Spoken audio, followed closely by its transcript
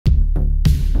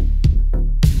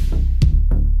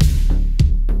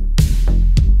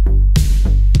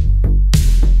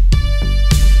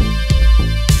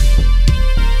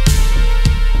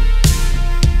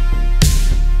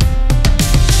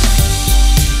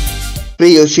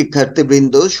প্রিয়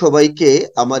শিক্ষার্থীবৃন্দ, সবাইকে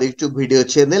আমার YouTube video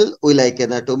channel we like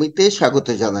অ্যানাটমিতে স্বাগত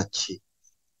জানাচ্ছি।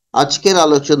 আজকের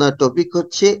আলোচনার টপিক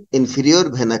হচ্ছে ইনফিরিয়র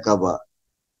ভেনা কাভা।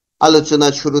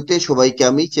 আলোচনার শুরুতে সবাইকে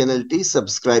আমি চ্যানেলটি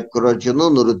সাবস্ক্রাইব করার জন্য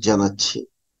অনুরোধ জানাচ্ছি।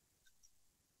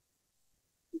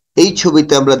 এই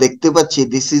ছবিতে আমরা দেখতে পাচ্ছি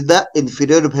this is the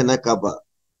inferior vena CAVA.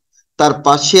 তার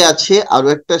পাশে আছে আরো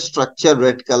একটা স্ট্রাকচার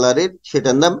রেড কালারের,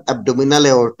 সেটার নাম অ্যাবডোমিনাল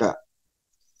এওর্টা।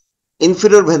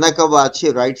 ইনফিরিয়র ভেনা কাভা আছে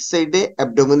রাইট সাইডে,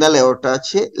 অ্যাবডোমিনাল এওর্টা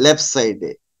আছে লেফট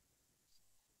সাইডে।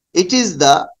 It is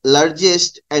the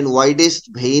largest and widest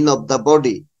vein of the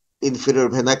body. Inferior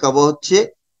vena cava হচ্ছে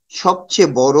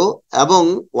সবচেয়ে বড় এবং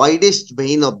widest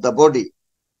vein of the body.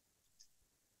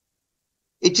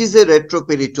 It is a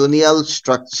retroperitoneal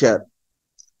structure.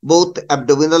 Both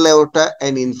abdominal aorta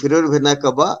and inferior vena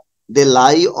cava, they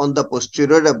lie on the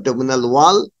posterior abdominal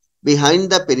wall behind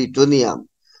the peritoneum.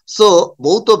 So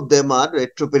both of them are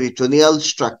retroperitoneal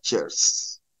structures.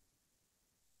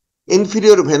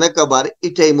 Inferior vena cover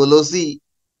ইটাইমোলজি,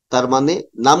 তার মানে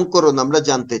নামকরণ আমরা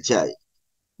জানতে চাই।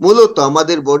 মূলত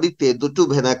আমাদের বডিতে দুটো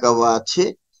ভেনা কাভা আছে,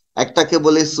 একটাকে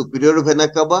বলে সুপিরিয়র ভেনা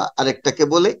কাভা আর একটাকে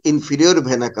বলে inferior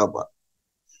vena CAVA.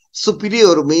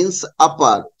 Superior means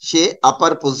আপার, সে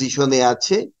আপার পজিশনে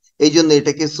আছে, এই জন্য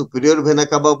এটাকে সুপিরিয়র ভেনা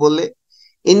কাভা বলে।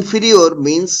 ইনফিরিয়র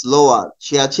মিন্স লোয়ার,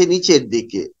 সে আছে নিচের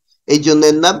দিকে, এই জন্য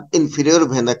এর নাম ইনফিরিয়র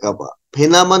ভেনা কাভা।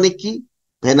 ভেনা মানে কি?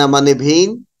 ভেনা মানে ভেইন,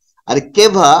 আর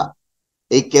কেভা,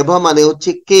 এই কেভা মানে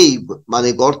হচ্ছে কেইভ মানে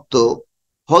গর্ত,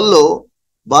 হলো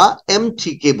বা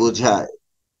এমটি কে বোঝায়।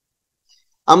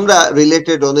 আমরা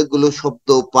রিলেটেড অনেকগুলো শব্দ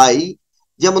পাই,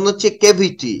 যেমন হচ্ছে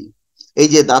ক্যাভিটি, এই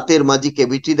যে দাঁতের মাঝে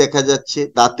ক্যাভিটি দেখা যাচ্ছে,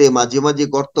 দাঁতে মাঝে মাঝে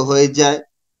গর্ত হয়ে যায়,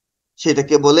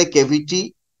 সেটাকে বলে ক্যাভিটি।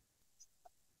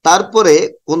 তারপরে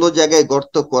কোন জায়গায়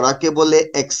গর্ত করাকে বলে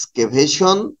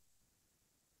এক্সকেভেশন।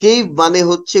 কেইভ মানে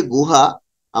হচ্ছে গুহা,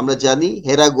 আমরা জানি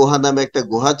হেরা গুহা নামে একটা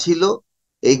গুহা ছিল,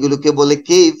 এইগুলোকে বলে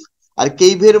কেইভ। আর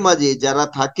কেইভের মাঝে যারা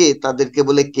থাকে তাদেরকে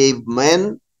বলে কেইভ ম্যান।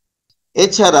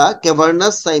 এছাড়া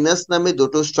ক্যাভার্নাস সাইনাস নামে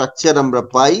দুটো স্ট্রাকচার আমরা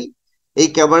পাই। এই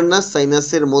ক্যাভার্নাস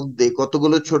সাইনাসের মধ্যে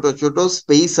কতগুলো ছোট ছোট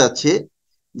স্পেস আছে,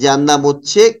 যার নাম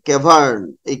হচ্ছে ক্যাভার্ন।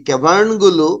 এই ক্যাভার্ন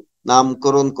গুলো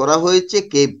নামকরণ করা হয়েছে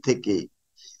কেভ থেকে।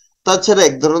 তাছাড়া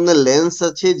এক ধরনের লেন্স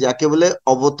আছে যাকে বলে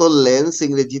অবতল লেন্স,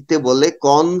 ইংরেজিতে বলে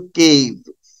কনকেভ।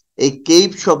 এই কেভ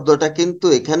শব্দটা কিন্তু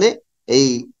এখানে এই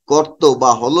গর্ত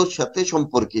বা হলোর সাথে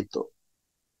সম্পর্কিত।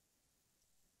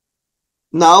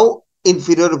 নাও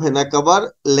ইনফিরিয়র ভেনা কাভার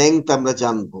লেংথ আমরা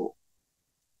জানবো।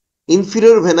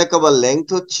 ইনফিরিয়র ভেনা কাভার লেংথ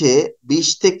হচ্ছে 20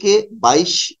 থেকে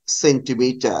 22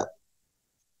 centimetre,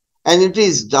 and it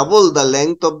is double the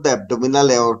length of the abdominal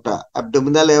aorta.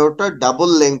 Abdominal aorta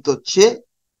double length হচ্ছে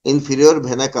ইনফিরিয়র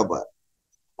ভেনা কাভার।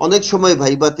 অনেক সময়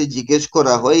ভাইবাতে জিজ্ঞেস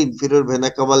করা হয় ইনফিরিয়র ভেনা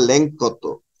কাভার লেংথ কত,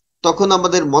 তখন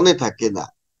আমাদের মনে থাকে না।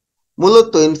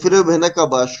 মূলত ইনফিরিয়র ভেনা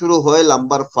কাভা শুরু হয়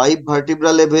লাম্বার 5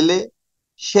 ভার্টিব্রা লেভেলে,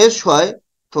 শেষ হয়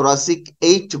থোরাসিক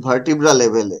 8 ভার্টিব্রা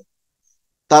লেভেলে।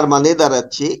 তার মানে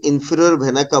দাঁড়াচ্ছে ইনফিরিয়র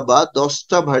ভেনা কাভা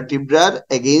 10টা ভার্টিব্রার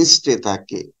এগেইনস্টে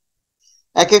থাকে।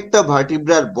 এক একটা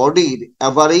ভার্টিব্রার বডির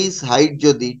অ্যাভারেজ হাইট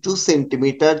যদি 2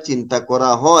 সেন্টিমিটার চিন্তা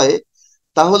করা হয়,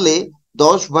 তাহলে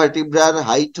 10 ভার্টিব্রার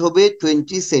হাইট হবে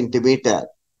 20 সেন্টিমিটার।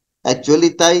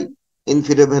 অ্যাকচুয়ালি তাই,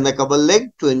 ইনফিরিয়র ভেনা কাভার লেগ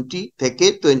 20 থেকে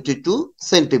 22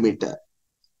 সেন্টিমিটার।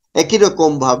 একই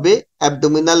রকম ভাবে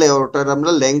অ্যাবডোমিনাল এওর্টার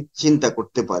আমরা লেংথ চিন্তা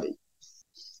করতে পারি।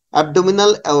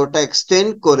 অ্যাবডোমিনাল এওর্টা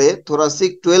এক্সটেন্ড করে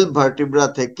থোরাসিক 12 ভার্টিব্রা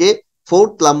থেকে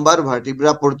 4th লাম্বার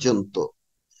ভার্টিব্রা পর্যন্ত।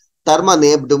 তার মানে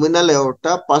অ্যাবডোমিনাল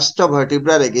এওর্টা 5টা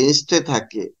ভার্টিব্রার এগেইনস্টে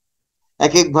থাকে।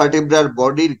 এক এক ভার্টিব্রার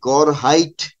বডির গড়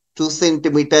হাইট 2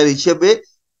 সেন্টিমিটার হিসেবে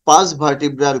 5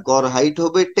 ভার্টিব্রার গড় হাইট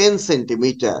হবে 10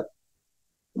 সেন্টিমিটার।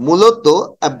 মূলত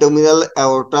অ্যাবডোমিনাল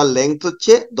এওর্টার লেংথ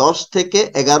হচ্ছে 10 থেকে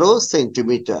 11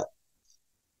 সেন্টিমিটার।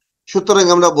 সুতরাং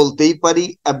আমরা বলতেই পারি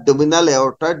অ্যাবডোমিনাল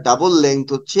এওর্টার ডাবল লেংথ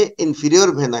হচ্ছে inferior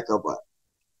vena CAVA.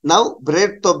 Now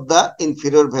breadth of the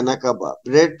inferior vena CAVA,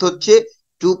 breadth হচ্ছে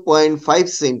 2.5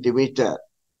 সেন্টিমিটার।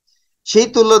 সেই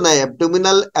তুলনায়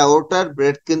অ্যাবডোমিনাল এওর্টার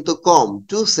ব্রেডথ কিন্তু কম,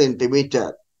 2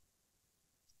 সেন্টিমিটার।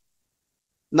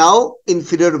 নাও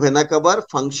ইনফিরিয়র ভেনা কাভার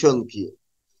ফাংশন কি?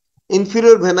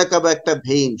 ইনফিরিয়র ভেনা কাভা একটা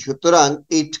ভেইন, সুতরাং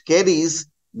ইট ক্যারিজ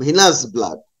ভিনাস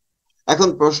ব্লাড। এখন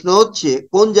প্রশ্ন হচ্ছে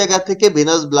কোন জায়গা থেকে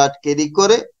ভিনাস ব্লাড ক্যারি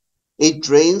করে? ইট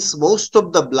ড্রেইনস most of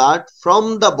the blood from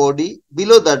the body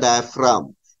below the diaphragm,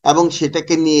 এবং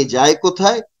সেটাকে নিয়ে যায়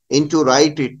কোথায়? Into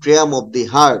right atrium of the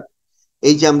heart.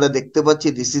 এই যে আমরা দেখতে পাচ্ছি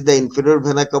this is the inferior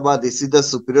vena CAVA, this is the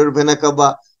superior vena CAVA,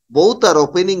 both R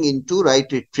opening into right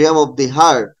atrium of the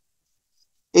heart.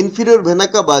 Inferior vena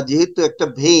CAVA যেহেতু একটা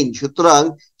ভেইন, সুতরাং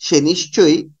সে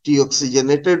নিশ্চয়ই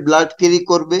deoxygenated blood carry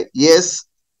করবে। Yes,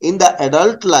 in the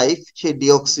adult life say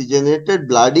deoxygenated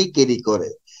ব্লাডই carry করে,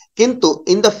 কিন্তু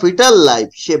in the fetal life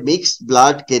say mixed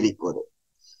blood carry করে।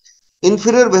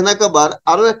 Inferior vena cover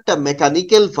আরো একটা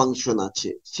মেকানিক্যাল ফাংশন আছে,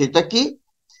 সেটা কি?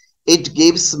 It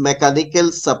gives mechanical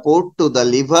support to the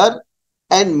liver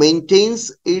and maintains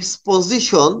its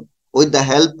position with the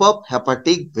help of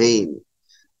hepatic vein.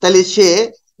 তাহলে সে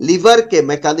লিভারকে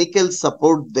mechanical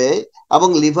support দেয় এবং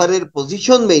লিভারের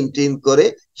পজিশন মেনটেন করে।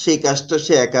 সেই কাজটা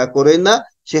সে একা করে না,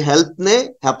 সে হেল্প নেয়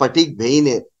হেপাটিক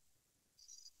ভেইনের।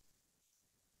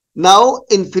 নাও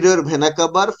ইনফিরিয়র ভেনা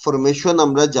কাভার ফরমেশন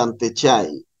আমরা জানতে চাই।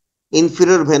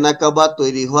 ইনফিরিয়র ভেনা কাভা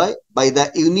তৈরি হয় by the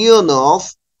union of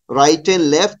right and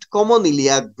left common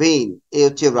iliac vein. এই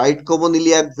হচ্ছে রাইট কমন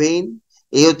ইলিয়াক ভেইন,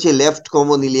 এই হচ্ছে লেফট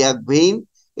কমন ইলিয়াক ভেইন।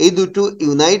 এই দুটো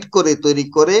ইউনাইট করে তৈরি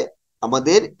করে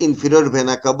আমাদের ইনফিরিয়র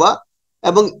ভেনা কাভা,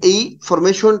 এবং এই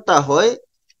ফরমেশনটা হয়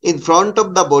in front of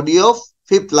the body of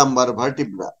fifth lumber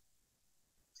vertebra.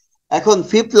 এখন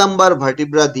ফিফথ লাম্বার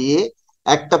ভার্টিব্রা দিয়ে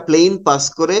একটা প্লেন পাস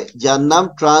করে যার নাম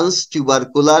ট্রান্স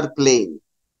টিউবারকুলার প্লেন।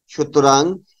 সুতরাং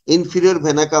ইনফিরিয়র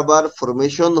ভেনা কাভার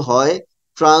ফরমেশন হয়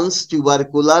ট্রান্স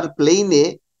টিউবারকুলার প্লেনে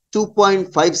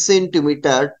 2.5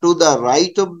 centimetre to the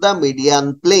right of the median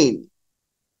plane.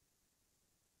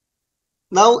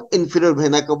 Now inferior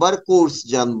vena cover course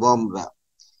জানবো আমরা।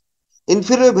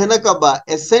 ইনফিরিয়র ভেনা কাভা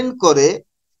অ্যাসেন্ড করে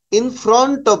in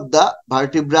front of the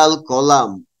vertebral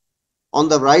column on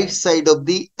the right side of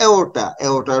the aorta.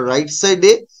 aorta right side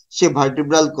A say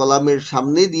vertebral কলামের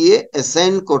সামনে দিয়ে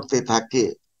ascend করতে থাকে।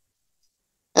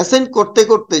 Ascend করতে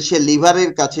করতে সে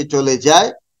লিভারের কাছে চলে যায়।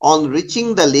 On reaching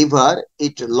the liver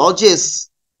it লজেস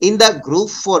in the গ্রুভ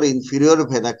for inferior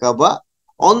vena CAVA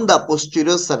on the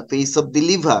posterior surface of the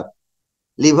liver.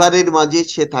 লিভারের মাঝে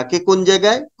সে থাকে কোন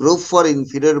জায়গায়? গ্রুভ ফর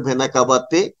ইনফিরিয়র ভেনা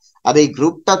কাভাতে, আর এই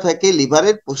গ্রুপটা থাকে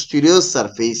লিভারের পোস্টেরিয়র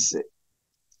সারফেসে।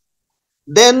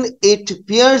 Then it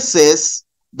pierces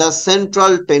the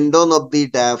central tendon of the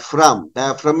diaphragm.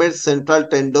 ডায়াফ্রামের central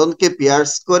টেন্ডনকে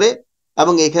pears করে,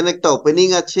 এবং এখানে একটা ওপেনিং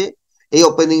আছে। এই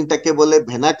ওপেনিংটাকে বলে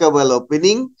ভেনা কাভাল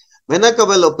ওপেনিং। ভেনা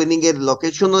কাভাল ওপেনিং এর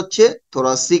লোকেশন হচ্ছে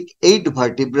থোরাসিক 8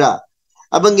 ভার্টিব্রা,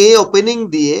 এবং এই ওপেনিং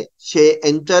দিয়ে সে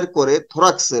এন্টার করে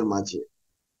থোরাক্সের মাঝে।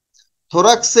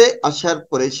 থোরাক্সে আসার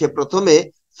পরে সে প্রথমে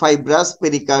ফাইব্রাস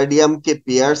পেরিকার্ডিয়ামকে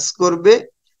পিয়ার্স করবে।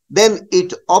 Then it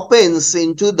opens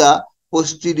into the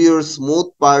posterior smooth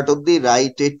part of the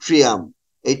right atrium.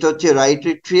 এটা হচ্ছে রাইট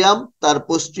এট্রিয়াম, তার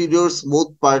পোস্টেরিয়র স্মুথ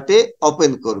পার্টে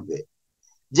ওপেন করবে।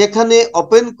 যেখানে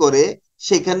ওপেন করে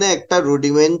সেখানে একটা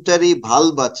রুডিমেন্টারি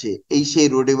ভালভ আছে। এই সেই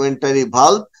রুডিমেন্টারি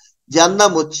ভালভ, যার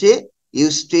নাম হচ্ছে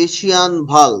ইউস্টেশিয়ান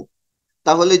ভালভ।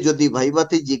 তাহলে যদি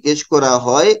ভাইভাতে জিজ্ঞেস করা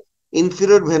হয়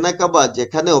ইনফিরিয়র ভেনা কাভা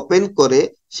যেখানে ওপেন করে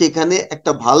সেখানে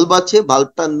একটা ভালভ আছে,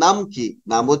 ভালভটার নাম কি?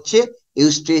 নাম হচ্ছে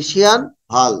ইউস্টেশিয়ান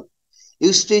ভালভ।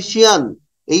 ইউস্টেশিয়ান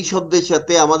এই শব্দের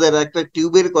সাথে আমাদের একটা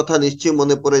টিউবের কথা নিশ্চয়ই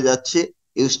মনে পড়ে যাচ্ছে,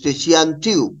 ইউস্টেশিয়ান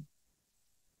টিউব।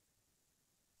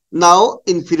 নাও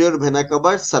inferior vena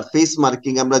cover surface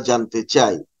marking আমরা জানতে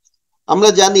চাই। আমরা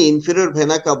জানি ইনফিরিয়র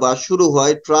ভেনা কাভা শুরু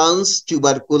হয় ট্রান্স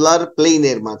টিউবারকুলার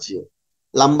প্লেনের মাঝে,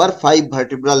 লাম্বার 5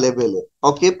 ভার্টিব্রা লেভেলে।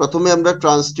 ওকে, প্রথমে আমরা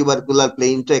ট্রান্স টিউবারকুলার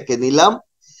প্লেনটা এঁকে নিলাম।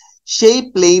 সেই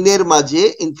প্লেনের মাঝে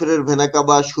ইনফিরিয়র ভেনা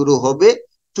কাভা শুরু হবে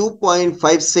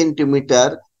 2.5 centimetre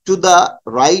to the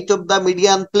right of the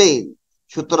median plane.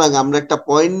 সুতরাং আমরা একটা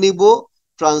পয়েন্ট নিব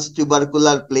ট্রান্স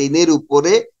টিউবারকুলার প্লেনের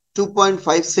উপরে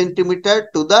 2.5 সেন্টিমিটার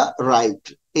টু দ্য রাইট,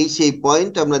 এই সেই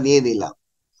পয়েন্ট আমরা নিয়ে নিলাম।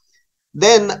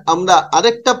 দেন আমরা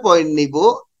আরেকটা পয়েন্ট নিব,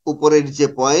 উপরের যে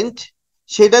পয়েন্ট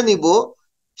সেটা নিব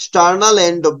sternal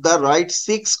end of the right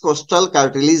 6 coastal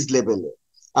cartilage লেভেলে।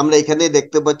 আমরা এখানে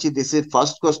দেখতে পাচ্ছি this is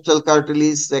first coastal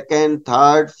cartilage, second,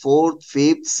 third, fourth,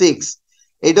 fifth, six.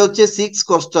 এটা হচ্ছে 6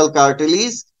 কোস্টাল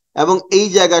কার্টিলেজ, এবং এই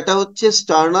জায়গাটা হচ্ছে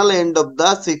sternal end of the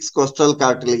 6 coastal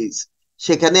cartilage.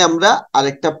 সেখানে আমরা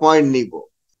আরেকটা পয়েন্ট নিব।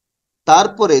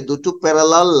 তারপরে দুটো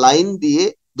প্যারালাল লাইন দিয়ে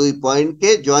দুই পয়েন্টকে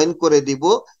জয়েন করে দিব।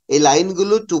 এই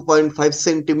লাইনগুলো 2.5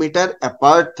 সেন্টিমিটার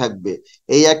অ্যাপার্ট থাকবে।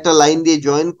 এই একটা লাইন দিয়ে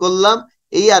জয়েন করলাম,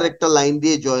 এই আরেকটা লাইন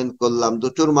দিয়ে জয়েন করলাম,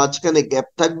 দুটোর মাঝখানে গ্যাপ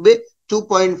থাকবে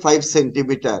 2.5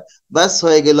 সেন্টিমিটার। ব্যাস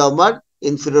হয়ে গেল আমার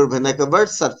inferior vena cover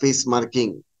surface marking.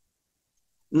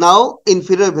 নাও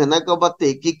ইনফিরিয়র ভেনা কাভাতে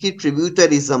কি কি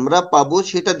ট্রিবিউটারিজ আমরা পাবো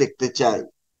সেটা দেখতে চাই।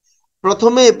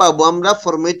 প্রথমে পাবো আমরা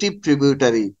ফরমেটিভ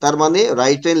ট্রিবিউটারি, তার মানে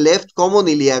right and left common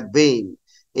iliac vein.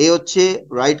 এই হচ্ছে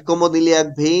রাইট কমন ইলিয়াক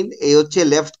ভেইন, এই হচ্ছে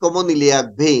লেফট কমন ইলিয়াক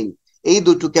ভেইন। এই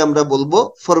দুটোকে আমরা বলবো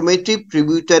formative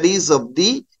tributaries of the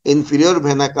inferior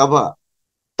vena CAVA.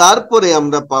 তারপরে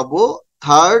আমরা পাবো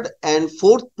third and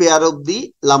fourth pair of the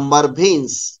lumber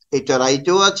veins, এটা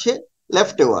রাইটেও আছে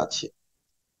লেফটেও আছে।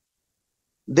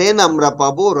 দেন আমরা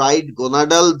পাবো right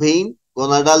gonadal vein.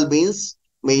 Gonadal means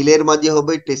মেইলের মাঝে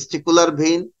হবে testicular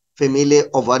vein, ফিমেলে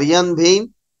ovarian vein.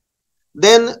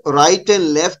 Then right and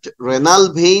left renal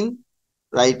vein,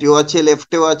 রাইটেও আছে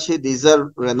লেফটেও আছে, দিজ আর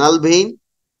রেনাল ভেইন।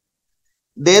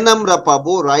 দেন আমরা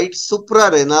পাবো রাইট সুপ্রা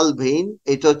রেনাল ভেইন,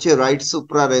 এটা হচ্ছে রাইট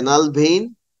সুপ্রা রেনাল ভেইন।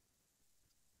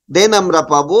 দেন আমরা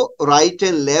পাবো right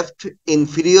and left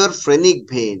inferior phrenic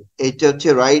vein, এটা হচ্ছে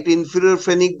right inferior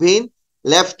phrenic vein,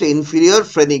 left inferior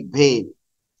phrenic vein.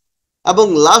 এবং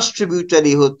লাস্ট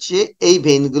ট্রিবিউটারি হচ্ছে এই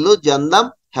ভেইনগুলো, যার নাম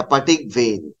hepatic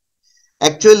vein.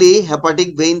 Actually hepatic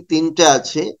vein তিনটা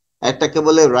আছে, একটাকে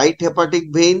বলে right hepatic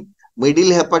vein, middle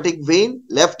hepatic vein,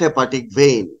 left hepatic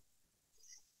vein.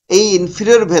 এই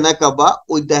inferior vena CAVA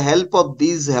with the help of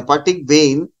this hepatic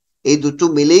vein, এই দুটো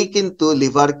মিলেই কিন্তু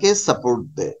লিভারকে সাপোর্ট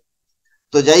দেয়।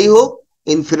 তো যাই হোক,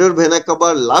 inferior vena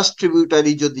cover last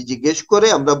tributary যদি জিজ্ঞেস করে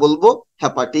আমরা বলবো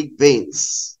hepatic veins.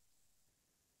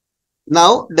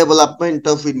 Now development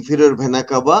of inferior vena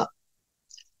CAVA.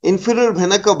 Inferior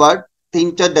vena cover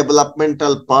তিনটা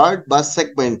ডেভেলপমেন্টাল পার্ট বা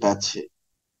সেগমেন্ট আছে।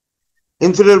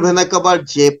 ইনফিরিয়র ভেনা কাভার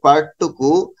যে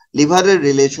পার্টটুকু লিভারের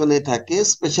রিলেশনে থাকে,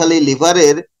 স্পেশালি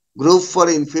লিভারের group for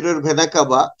inferior vena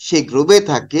CAVA সেই গ্রুপে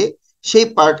থাকে, সেই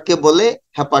পার্টকে বলে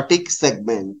hepatic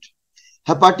segment.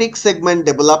 Hepatic segment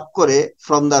develop করে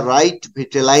ফ্রম দ্য রাইট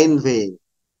ভিটেলাইন ভেইন।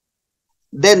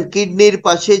 দেন কিডনির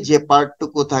পাশে যে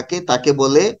পার্টটুকু থাকে তাকে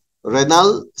বলে renal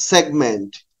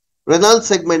segment. Renal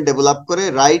segment develop করে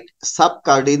রাইট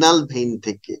সাবকার্ডিনাল ভেইন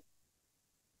থেকে।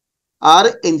 আর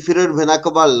inferior vena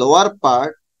cover lower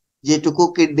part, যেটুকু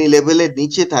কিডনি লেভেলের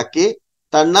নিচে থাকে,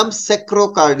 তার নাম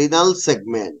স্যাক্রোকার্ডিনাল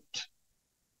segment.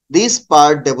 This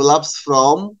part develops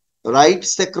from right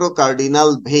স্যাক্রোকার্ডিনাল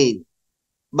vein.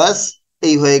 বাস,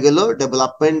 এই হয়ে গেল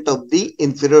development of the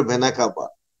inferior vena CAVA.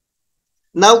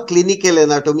 Now clinical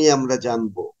anatomy আমরা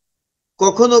জানবো।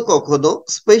 কখনো কখনো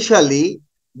specially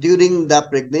during the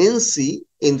pregnancy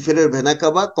inferior vena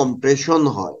CAVA compression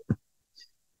হয়।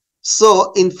 So,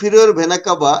 inferior vena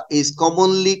cava is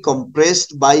commonly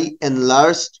compressed by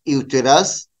enlarged uterus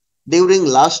during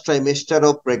last trimester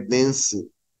of pregnancy.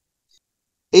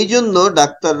 এই জন্য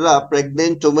ডাক্তাররা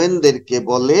pregnant ওমেনদেরকে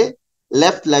বলে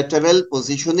left lateral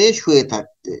পজিশনে শুয়ে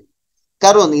থাকতে,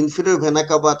 কারণ ইনফিরিয়র ভেনা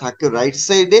কাভা থাকে রাইট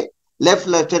সাইডে। লেফট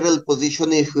ল্যাটারাল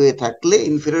পজিশনে শুয়ে থাকলে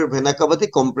ইনফিরিয়র ভেনা কাভাতে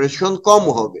কম্প্রেশন কম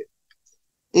হবে।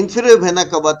 ইনফিরিয়র ভেনা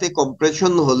কাভাতে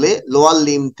কম্প্রেশন হলে লোয়ার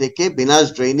লিম্ব থেকে ভেনাস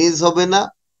ড্রেনেজ হবে না।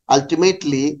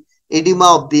 Ultimately, edema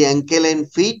of the ankle and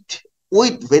feet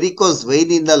with varicose vein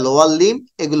in the lower limb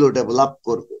এগুলো ডেভেলপ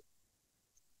করবে।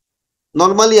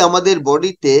 নর্মালি আমাদের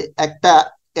বডিতে একটা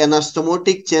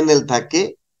অ্যানাস্টোমোটিক চ্যানেল থাকে।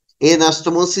 এই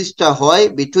অ্যানাস্টোমোসিসটা হয়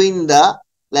between the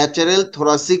lateral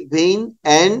thoracic vein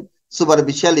and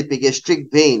superficial epigastric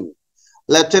vein.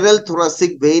 Lateral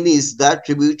thoracic vein is the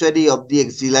tributary of the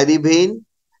axillary vein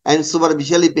and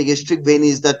superficial epigastric vein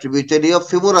is the tributary of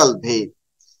femoral vein.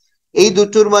 এই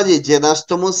দুটোর মাঝে যে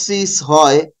অ্যানাস্টোমোসিস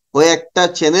হয়, ওই একটা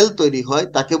চ্যানেল তৈরি হয়,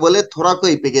 তাকে বলে থোরাকো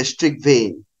এপিগ্যাস্ট্রিক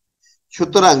ভেইন।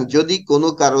 সুতরাং যদি কোনো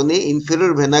কারণে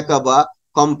ইনফিরিয়র ভেনা কাভা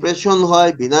কম্প্রেশন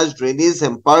হয়, ভিনাস ড্রেনেজ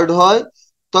হ্যাম্পার্ড হয়,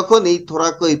 তখন এই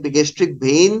থোরাকো epigastric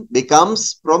vein becomes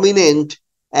prominent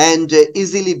and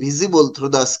easily visible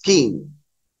through the skin.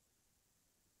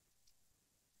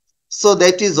 So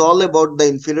that is all about the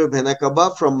inferior vena cava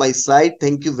from my side.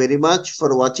 Thank you very much for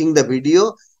watching the video,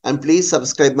 and please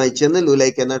subscribe my channel You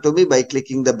Like Anatomy by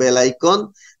clicking the bell icon.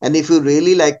 And if you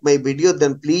really like my video,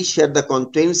 then please share the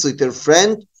contents with your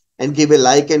friend and give a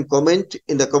like and comment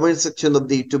in the comment section of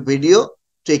the YouTube video.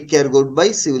 Take care,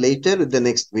 goodbye, see you later with the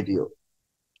next video.